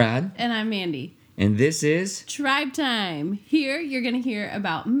Brad. And I'm Mandy. And this is Tribe Time. Here you're going to hear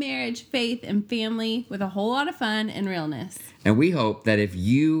about marriage, faith, and family with a whole lot of fun and realness. And we hope that if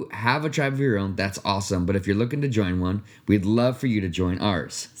you have a tribe of your own, that's awesome. But if you're looking to join one, we'd love for you to join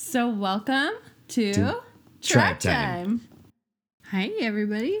ours. So welcome to Tribe Time. Hi,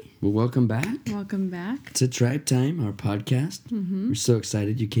 everybody. Well, welcome back. Welcome back to Tribe Time, our podcast. Mm-hmm. We're so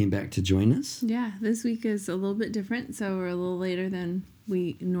excited you came back to join us. Yeah, this week is a little bit different, so we're a little later than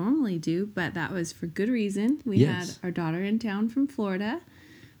we normally do, but that was for good reason. We had our daughter in town from Florida.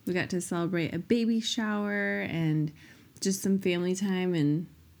 We got to celebrate a baby shower and just some family time and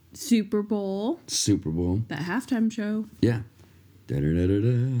Super Bowl. That halftime show. Yeah.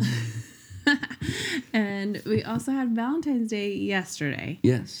 Da-da-da-da-da. And we also had Valentine's Day yesterday.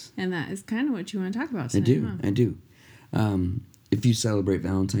 Yes. And that is kind of what you want to talk about today. I do. If you celebrate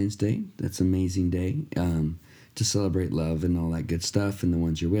Valentine's Day, that's an amazing day to celebrate love and all that good stuff and the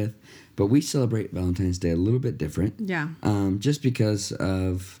ones you're with. But we celebrate Valentine's Day a little bit different. Yeah. Just because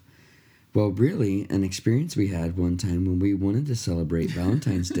of, well, really an experience we had one time when we wanted to celebrate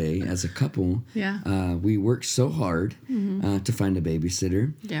Valentine's Day as a couple. Yeah. We worked so hard to find a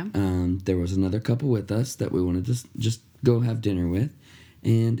babysitter. Yeah. There was another couple with us that we wanted to just go have dinner with.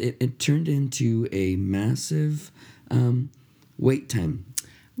 And it turned into a massive wait time.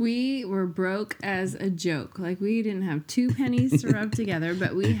 We were broke as a joke. Like, we didn't have 2 pennies to rub together,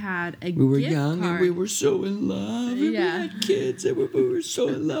 but we had a gift card. We were young and we were so in love. And we had kids and we were so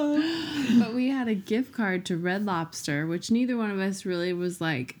in love. But we had a gift card to Red Lobster, which neither one of us really was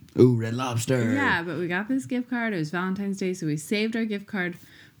like, ooh, Red Lobster. Yeah, but we got this gift card. It was Valentine's Day, so we saved our gift card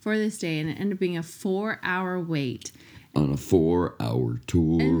for this day, and it ended up being a 4-hour wait. On a 4-hour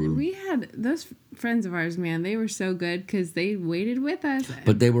tour. And we had those friends of ours, man, they were so good because they waited with us.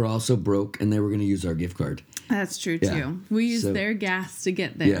 But they were also broke and they were going to use our gift card. That's true, too. We used their gas to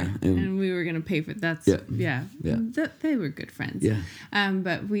get there. Yeah, and we were going to pay for that. They were good friends. Yeah.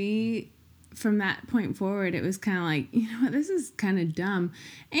 But from that point forward, it was kind of like, you know what, this is kind of dumb.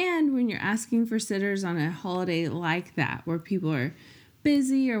 And when you're asking for sitters on a holiday like that, where people are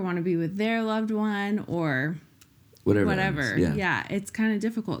busy or want to be with their loved one or whatever. Yeah, it's kind of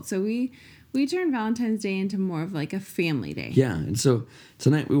difficult. So we turned Valentine's Day into more of like a family day. Yeah, and so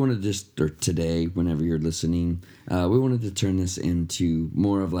tonight we wanted to or today, whenever you're listening, we wanted to turn this into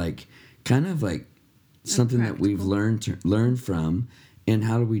more of like, kind of like something that we've learned from, and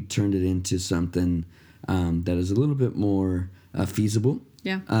how do we turn it into something that is a little bit more feasible.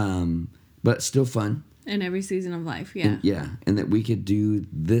 Yeah. But still fun. In every season of life, yeah. And that we could do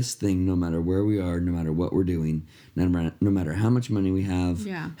this thing no matter where we are, no matter what we're doing, no matter how much money we have,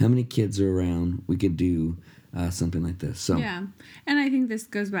 how many kids are around, we could do something like this. So yeah, and I think this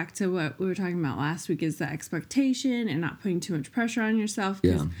goes back to what we were talking about last week, is the expectation and not putting too much pressure on yourself.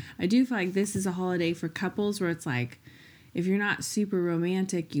 Because I do feel like this is a holiday for couples where it's like, if you're not super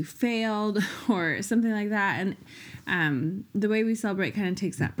romantic, you failed or something like that. And the way we celebrate kind of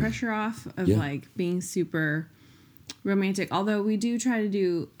takes that pressure off of like being super romantic. Although we do try to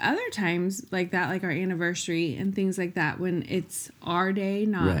do other times like that, like our anniversary and things like that, when it's our day,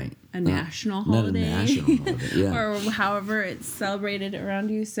 not a national holiday. Not a national holiday, or however it's celebrated around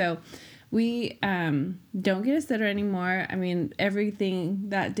you. So we don't get a sitter anymore. I mean, everything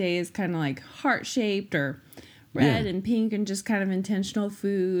that day is kind of like heart-shaped or red and pink, and just kind of intentional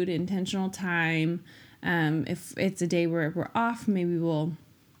food, intentional time. If it's a day where we're off, maybe we'll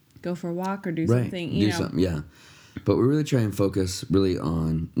go for a walk or do something. You know. Something, But we really try and focus really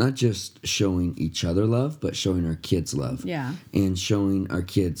on not just showing each other love, but showing our kids love. Yeah. And showing our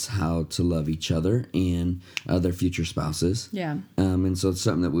kids how to love each other and their future spouses. Yeah. And so it's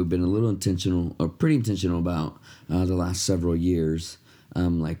something that we've been a little intentional, or pretty intentional about the last several years,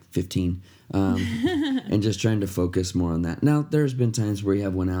 like 15. And just trying to focus more on that. Now, there's been times where we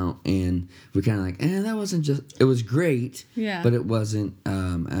have went out and we're kind of like, that wasn't just, it was great, but it wasn't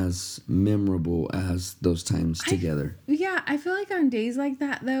as memorable as those times together. I feel like on days like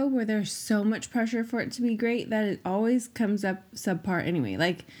that, though, where there's so much pressure for it to be great, that it always comes up subpar anyway.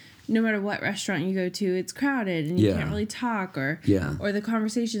 Like, no matter what restaurant you go to, it's crowded and you can't really talk, or the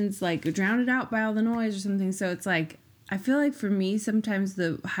conversation's like drowned out by all the noise or something. So it's like, I feel like for me, sometimes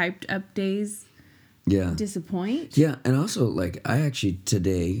the hyped up days disappoint. Yeah, and also, like, I actually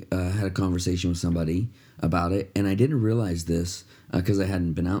today had a conversation with somebody about it, and I didn't realize this because I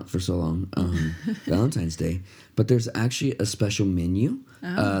hadn't been out for so long on Valentine's Day, but there's actually a special menu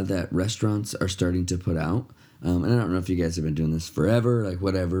that restaurants are starting to put out. And I don't know if you guys have been doing this forever, like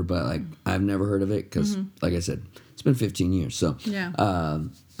whatever, but like I've never heard of it because, like I said, it's been 15 years. So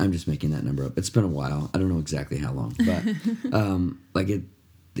I'm just making that number up. It's been a while. I don't know exactly how long, but like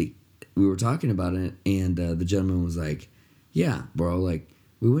we were talking about it, and the gentleman was like, "Yeah, bro, like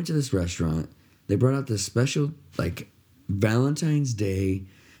we went to this restaurant. They brought out this special like Valentine's Day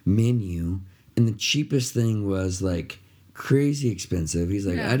menu, and the cheapest thing was like crazy expensive." He's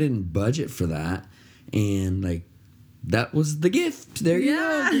like, Yeah. "I didn't budget for that, and like that was the gift. There you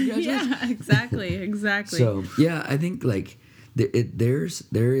go. Congratulations." Yeah, exactly. So yeah, I think like there's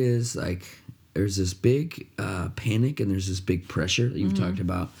this big panic, and there's this big pressure that you've talked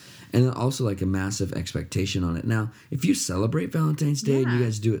about, and then also like a massive expectation on it. Now, if you celebrate Valentine's Day and you Yeah.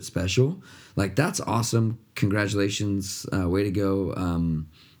 guys do it special, like that's awesome. Congratulations, way to go.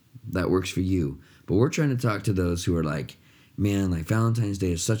 That works for you. But we're trying to talk to those who are like, man, like Valentine's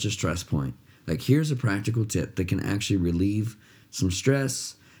Day is such a stress point. Like here's a practical tip that can actually relieve some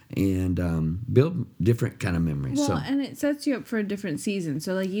stress and build different kind of memories. Well, So and it sets you up for a different season.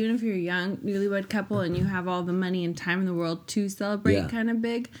 So, like, even if you're a young newlywed couple and you have all the money and time in the world to celebrate Yeah. kind of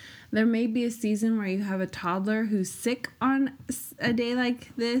big, there may be a season where you have a toddler who's sick on a day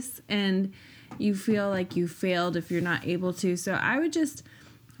like this, and you feel like you failed if you're not able to. So, I would just,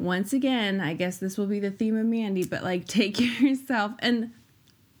 once again, I guess this will be the theme of Mandy, but like, take care of yourself. And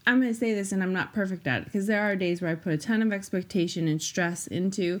I'm going to say this, and I'm not perfect at it, because there are days where I put a ton of expectation and stress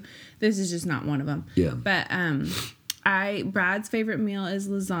into. This is just not one of them. Yeah. But Brad's favorite meal is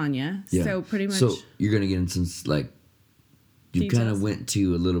lasagna. yeah. So pretty much. So you're gonna get into like you kind Details. of went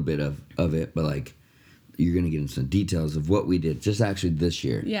to a little bit of it, but like you're gonna get into some details of what we did just actually this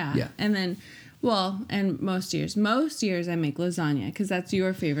year. Yeah. Yeah. And then, well, and most years I make lasagna because that's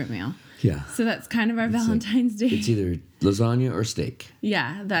your favorite meal. Yeah. So that's kind of our Valentine's Day. It's either lasagna or steak.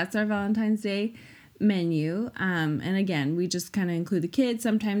 Yeah, that's our Valentine's Day menu. And again, we just kind of include the kids.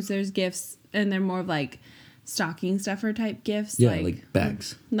 Sometimes there's gifts, and they're more of like stocking stuffer type gifts. Yeah, like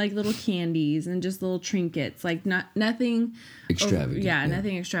bags. Like little candies and just little trinkets. Like nothing Extravagant, yeah, yeah.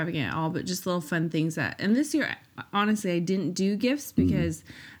 nothing extravagant at all, but just little fun things that. And this year, honestly, I didn't do gifts because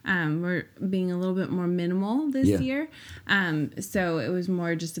we're being a little bit more minimal this Yeah. year. So it was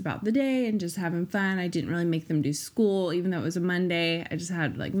more just about the day and just having fun. I didn't really make them do school, even though it was a Monday. I just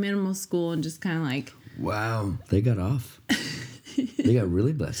had like minimal school and just kind of like, Wow. They got off. They got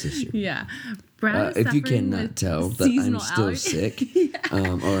really blessed this year. yeah. Brad is If you suffering cannot with tell that I'm seasonal still allergy. sick, or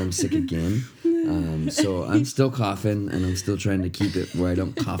I'm sick again. So I'm still coughing, and I'm still trying to keep it where I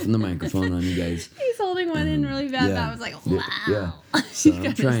don't cough in the microphone on you guys. He's holding one in really bad. Yeah. That was like, wow. Yeah. So I'm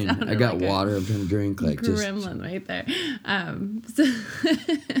kinda trying. I sounded got like a water. I'm trying to drink like just. Gremlin right there. So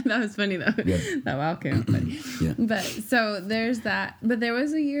that was funny though. Yeah. That wow came out funny. Yeah. But so there's that. But there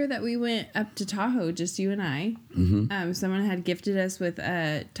was a year that we went up to Tahoe, just you and I. Mm-hmm. Someone had gifted us with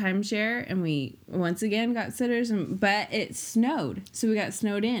a timeshare, and we once again got sitters. But it snowed, so we got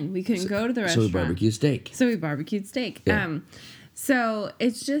snowed in. We couldn't go to the So restaurant. we barbecue steak. So we barbecued steak. Yeah. So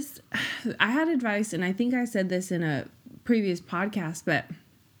it's just, I had advice, and I think I said this in a previous podcast, but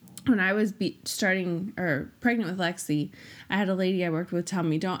when I was starting or pregnant with Lexi, I had a lady I worked with tell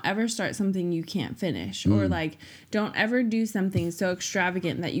me, don't ever start something you can't finish, or like, don't ever do something so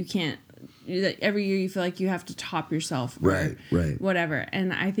extravagant that you can't, that every year you feel like you have to top yourself, or Right. whatever.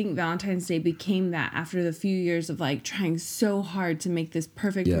 And I think Valentine's Day became that after the few years of like trying so hard to make this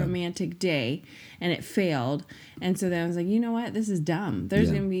perfect Yeah. romantic day, and it failed. And so then I was like, you know what, this is dumb. There's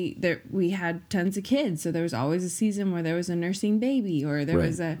Yeah. gonna be there. We had tons of kids, so there was always a season where there was a nursing baby, or there Right.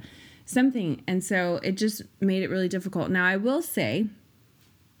 was a something, and so it just made it really difficult. Now I will say,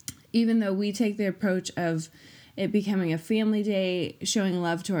 even though we take the approach of it becoming a family day, showing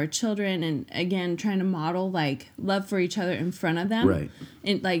love to our children, and again trying to model like love for each other in front of them, Right.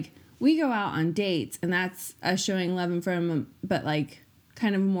 and like we go out on dates, and that's us showing love in front of them, but like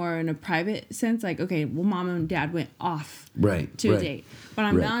kind of more in a private sense, like, okay, well, mom and dad went off Right. to right. a date, but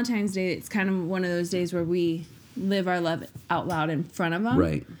on Right. Valentine's Day, it's kind of one of those days where we live our love out loud in front of them.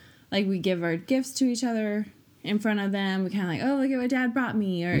 Right. Like we give our gifts to each other in front of them. We kind of like, oh, look at what dad brought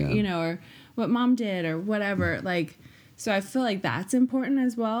me, or, Yeah. you know, or what mom did, or whatever. Like, so I feel like that's important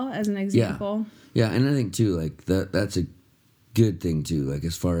as well as an example. Yeah, and I think too, like that's a good thing too. Like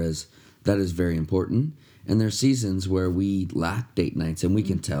as far as that is very important. And there's seasons where we lack date nights, and we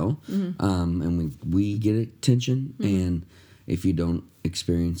can tell, and we get attention. And if you don't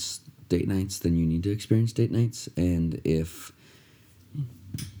experience date nights, then you need to experience date nights. And if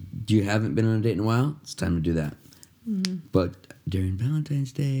you haven't been on a date in a while, it's time to do that. But during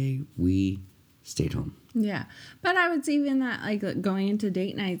Valentine's Day, we stayed home. Yeah. But I would say even that, like going into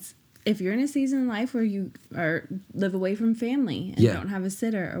date nights, if you're in a season in life where you live away from family and Yeah. don't have a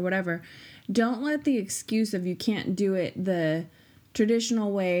sitter or whatever, don't let the excuse of you can't do it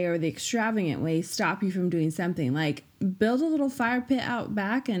traditional way or the extravagant way stop you from doing something. Like, build a little fire pit out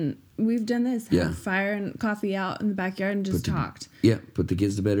back, and we've done this. Yeah. Have fire and coffee out in the backyard and just talked. Put the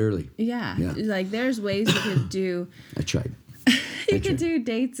kids to bed early. Yeah. Like, there's ways you could do. I tried. You could do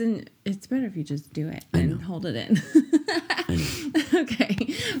dates, and it's better if you just do it and hold it in.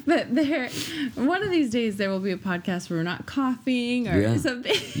 Okay. But one of these days there will be a podcast where we're not coughing or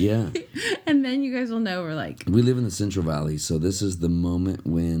something. Yeah. And then you guys will know we're like. We live in the Central Valley, so this is the moment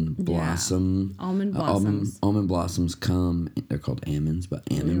when almond blossoms. Almond blossoms come. They're called almonds, but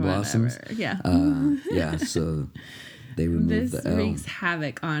almond blossoms. Yeah. So they remove this the L. wreaks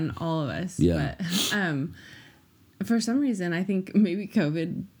havoc on all of us. Yeah. But for some reason, I think maybe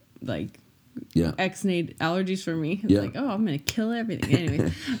COVID, like, X-nayed allergies for me. It's like, I'm going to kill everything.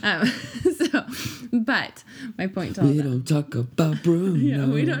 Anyway. But my point to all We don't talk about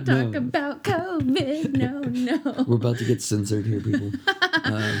Bruno. we don't talk about COVID. No. We're about to get censored here, people.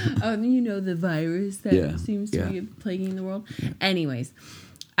 The virus that seems to be plaguing the world. Anyways,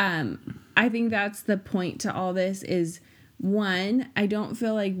 I think that's the point to all this is, one, I don't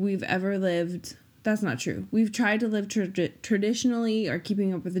feel like we've ever lived... That's not true. We've tried to live traditionally or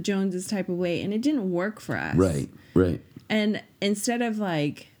keeping up with the Joneses type of way, and it didn't work for us. Right. And instead of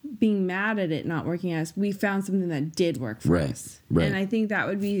like being mad at it not working us, we found something that did work for us. Right. And I think that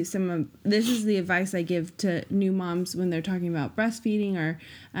would be this is the advice I give to new moms when they're talking about breastfeeding or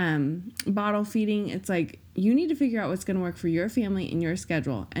bottle feeding. It's like, you need to figure out what's going to work for your family and your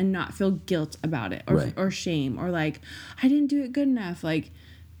schedule and not feel guilt about it or shame or like, I didn't do it good enough. Like,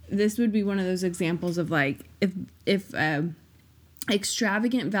 this would be one of those examples of like, if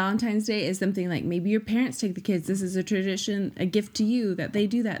extravagant Valentine's Day is something like maybe your parents take the kids, this is a tradition, a gift to you that they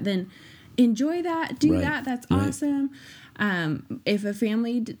do that, then enjoy that, do that. That's awesome. If a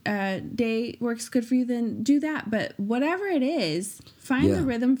family day works good for you, then do that. But whatever it is, find the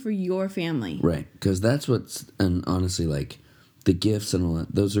rhythm for your family. Right. Because that's and honestly, like the gifts and all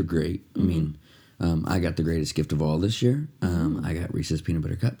that, those are great. I mean, I got the greatest gift of all this year. I got Reese's peanut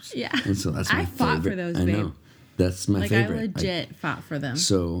butter cups. Yeah. And so that's my favorite. I fought for those, babe. I know. That's my favorite. I legit fought for them.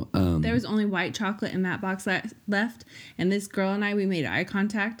 So there was only white chocolate in that box left, and this girl and I, we made eye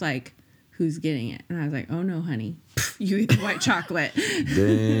contact, like, who's getting it? And I was like, oh no, honey, you eat the white chocolate.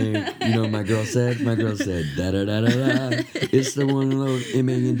 Dang. You know what my girl said? My girl said, da-da-da-da-da. It's the one load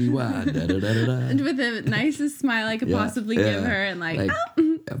M-A-N-D-Y. Da-da-da-da-da. And with the nicest smile I could possibly give her, and like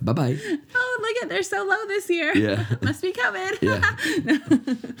oh. Bye-bye. Oh, look at, they're so low this year. Yeah. Must be COVID. Yeah.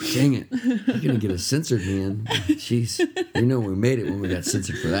 Dang it. You're going to get us censored, man. Jeez. You know we made it when we got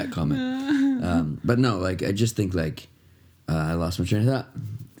censored for that comment. But no, like, I just think, like, I lost my train of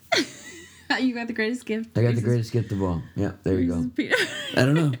thought. You got the greatest gift. I got the greatest gift of all. Yeah, there you go. I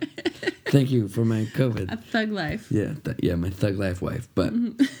don't know. Thank you for my COVID. A thug life. Yeah, my thug life wife. But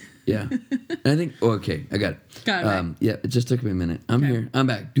yeah, I think. Oh, okay, I got it. Got it. Right. Yeah, it just took me a minute. I'm here. I'm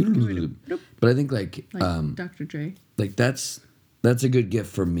back. But I think like Dr. Dre. Like that's a good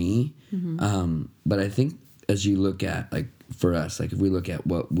gift for me. But I think as you look at like for us, like if we look at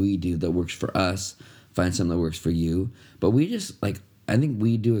what we do that works for us, find something that works for you. But we just like. I think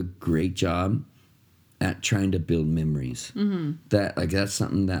we do a great job at trying to build memories. That's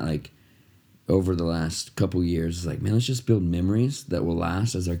something that like over the last couple years is like, man, let's just build memories that will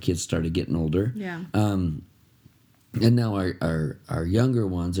last as our kids started getting older. Yeah. And now our younger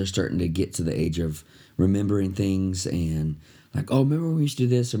ones are starting to get to the age of remembering things and like, oh, remember when we used to do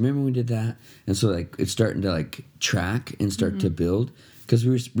this or remember when we did that? And so like it's starting to like track and start to build because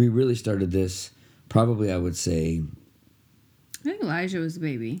we really started this probably I would say. I think Elijah was a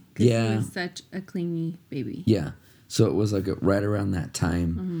baby. Because he was such a clingy baby. Yeah. So it was like right around that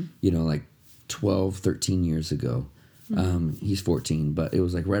time, like 12, 13 years ago. He's 14, but it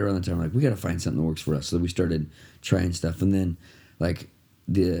was like right around that time, like, we got to find something that works for us. So we started trying stuff. And then, like,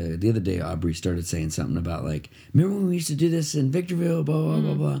 the other day, Aubrey started saying something about, like, remember when we used to do this in Victorville, blah, blah,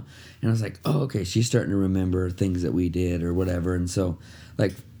 blah, blah. And I was like, oh, okay. She's starting to remember things that we did or whatever. And so,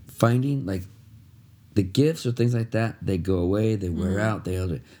 like, finding, like, the gifts or things like that, they go away, they wear out,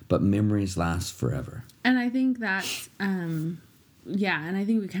 but memories last forever. And I think that's, and I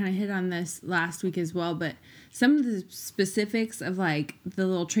think we kind of hit on this last week as well, but some of the specifics of like the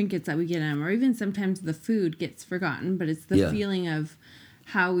little trinkets that we get them, or even sometimes the food gets forgotten, but it's the feeling of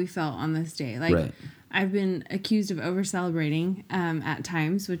how we felt on this day. Like I've been accused of over celebrating at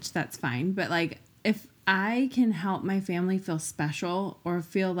times, which that's fine. But like if I can help my family feel special or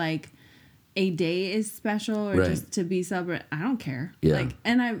feel like a day is special or just to be celebrated, I don't care. Yeah. Like,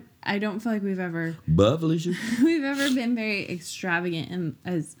 and I don't feel like we've ever Felicia. we've ever been very extravagant and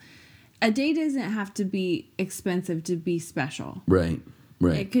as a day doesn't have to be expensive to be special. Right.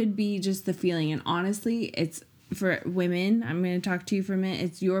 It could be just the feeling. And honestly, it's for women, I'm going to talk to you for a minute.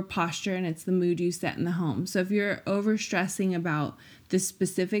 It's your posture and it's the mood you set in the home. So if you're over stressing about the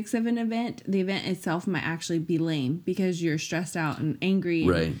specifics of an event, the event itself might actually be lame because you're stressed out and angry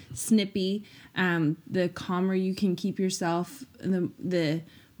and snippy. The calmer you can keep yourself, the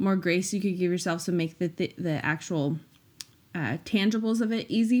more grace you could give yourself, so make the actual tangibles of it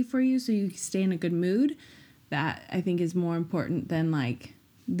easy for you so you stay in a good mood. That I think is more important than like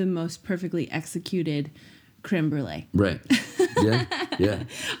the most perfectly executed creme brulee. Right. Yeah.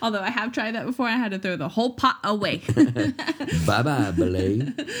 Although I have tried that before, I had to throw the whole pot away. Bye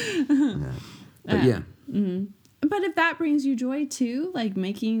brulee. Yeah. But yeah. Mm-hmm. But if that brings you joy too, like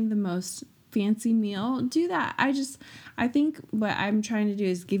making the most fancy meal, do that. I think what I'm trying to do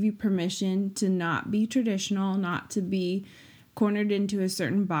is give you permission to not be traditional, not to be cornered into a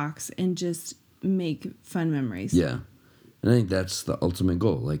certain box, and just make fun memories. Yeah. And I think that's the ultimate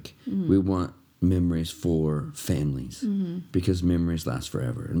goal. Like, we want memories for families because memories last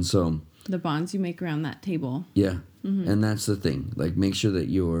forever. And so the bonds you make around that table. Yeah. And that's the thing. Like, make sure that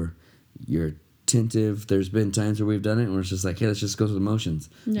you're attentive. There's been times where we've done it and we're just like, hey, let's just go through the motions.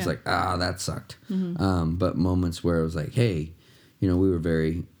 Yeah. It's like, that sucked. But moments where it was like, hey, we were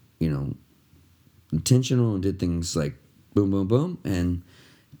very, intentional and did things like boom, boom, boom, and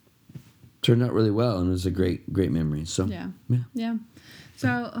turned out really well, and it was a great memory. So yeah.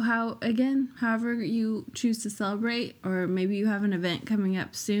 So however you choose to celebrate, or maybe you have an event coming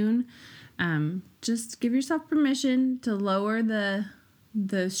up soon, just give yourself permission to lower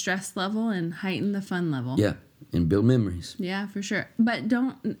the stress level and heighten the fun level. Yeah, and build memories. Yeah, for sure. But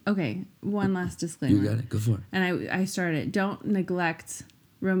one last disclaimer. You got it. Go for it. And I started. Don't neglect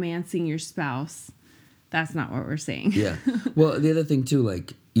romancing your spouse. That's not what we're saying. Yeah. Well, the other thing too,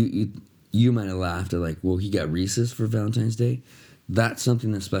 like you might have laughed at like, well, he got Reese's for Valentine's Day. That's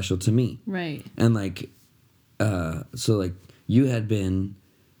something that's special to me. Right. And like, so like you had been,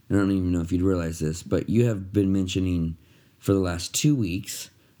 I don't even know if you'd realize this, but you have been mentioning for the last 2 weeks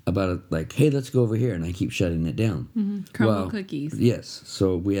about it, like, hey, let's go over here. And I keep shutting it down. Crumble cookies. Yes.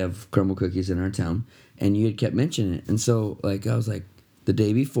 So we have crumble cookies in our town, and you had kept mentioning it. And so like, I was like, the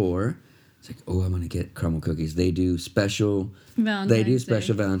day before, it's like, I'm going to get crumble cookies. They do special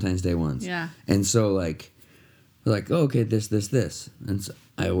Valentine's Day ones. Yeah. And so like, we're like, okay, this. And so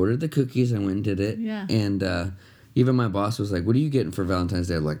I ordered the cookies. I went and did it. Yeah. And even my boss was like, what are you getting for Valentine's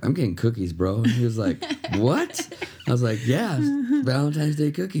Day? I'm like, I'm getting cookies, bro. And he was like, what? I was like, yeah, Valentine's Day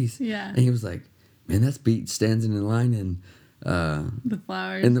cookies. Yeah. And he was like, man, that's beat standing in line in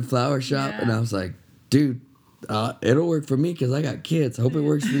the flower shop. Yeah. And I was like, dude, it'll work for me because I got kids. I hope it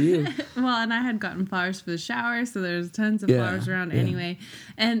works for you. Well, and I had gotten flowers for the shower, so there's tons of flowers around anyway.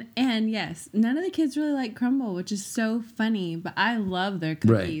 And yes, none of the kids really like crumble, which is so funny, but I love their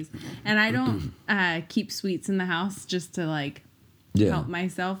cookies. Right. And I don't keep sweets in the house just to like help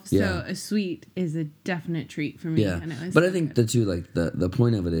myself. So a sweet is a definite treat for me. Yeah. And it was but I think the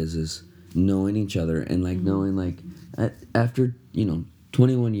point of it is knowing each other and like knowing like after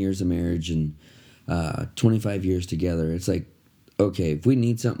 21 years of marriage and 25 years together, it's like, okay, if we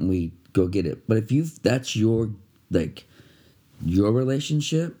need something, we go get it. But if that's your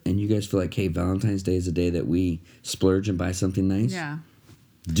relationship and you guys feel like, hey, Valentine's Day is a day that we splurge and buy something nice,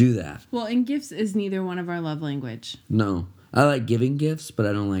 do that. Well, and gifts is neither one of our love language. No, I like giving gifts, but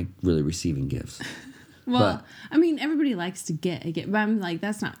I don't like really receiving gifts. Well, I mean, everybody likes to get a gift, but I'm like,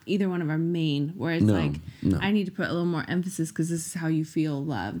 that's not either one of our main, where it's I need to put a little more emphasis because this is how you feel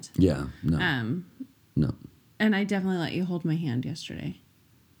loved. Yeah, no. No. And I definitely let you hold my hand yesterday.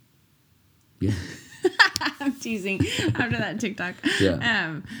 Yeah. I'm teasing after that TikTok.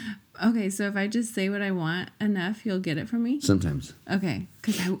 Yeah. Okay, so if I just say what I want enough, you'll get it from me? Sometimes. Okay,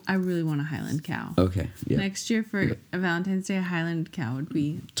 because I really want a Highland cow. Okay, yeah. Next year for a Valentine's Day, a Highland cow would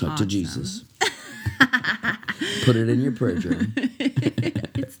be Talk awesome. to Jesus. Put it in your prayer journal.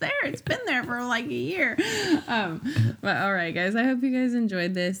 It's there. It's been there for like a year. But all right, guys. I hope you guys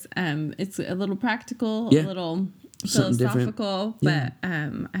enjoyed this. It's a little practical, a little philosophical, but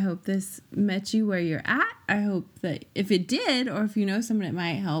I hope this met you where you're at. I hope that if it did, or if you know someone it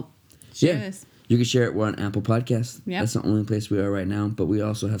might help, share this. You can share it. We're on Apple Podcasts. Yep. That's the only place we are right now. But we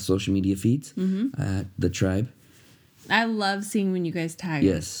also have social media feeds at The Tribe. I love seeing when you guys tag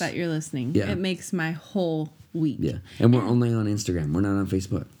us that you're listening. Yeah. It makes my whole week. Yeah. And we're only on Instagram. We're not on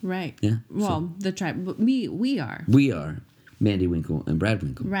Facebook. Right. Yeah. Well, The Tribe. But we are. We are Mandy Winkle and Brad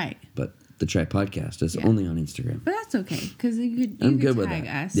Winkle. Right. But The Tribe Podcast is only on Instagram. But that's okay, because you could tag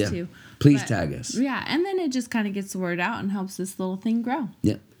us too. Please tag us. Yeah, and then it just kind of gets the word out and helps this little thing grow.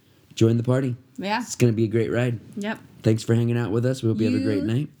 Yeah. join the party. Yeah. It's going to be a great ride. Yep. Thanks for hanging out with us. We hope you have a great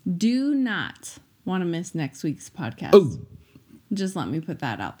night. Do not want to miss next week's podcast. Oh, just let me put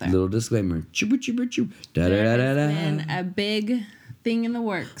that out there. little disclaimer. Choo choo choo. Da da da da da. There's been a big thing in the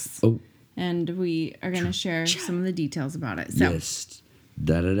works. Oh. And we are going to share some of the details about it. So. Yes.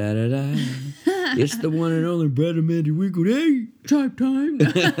 Da da da da da. It's the one and only Brad and Mandy Winkle. Hey, Tribe time.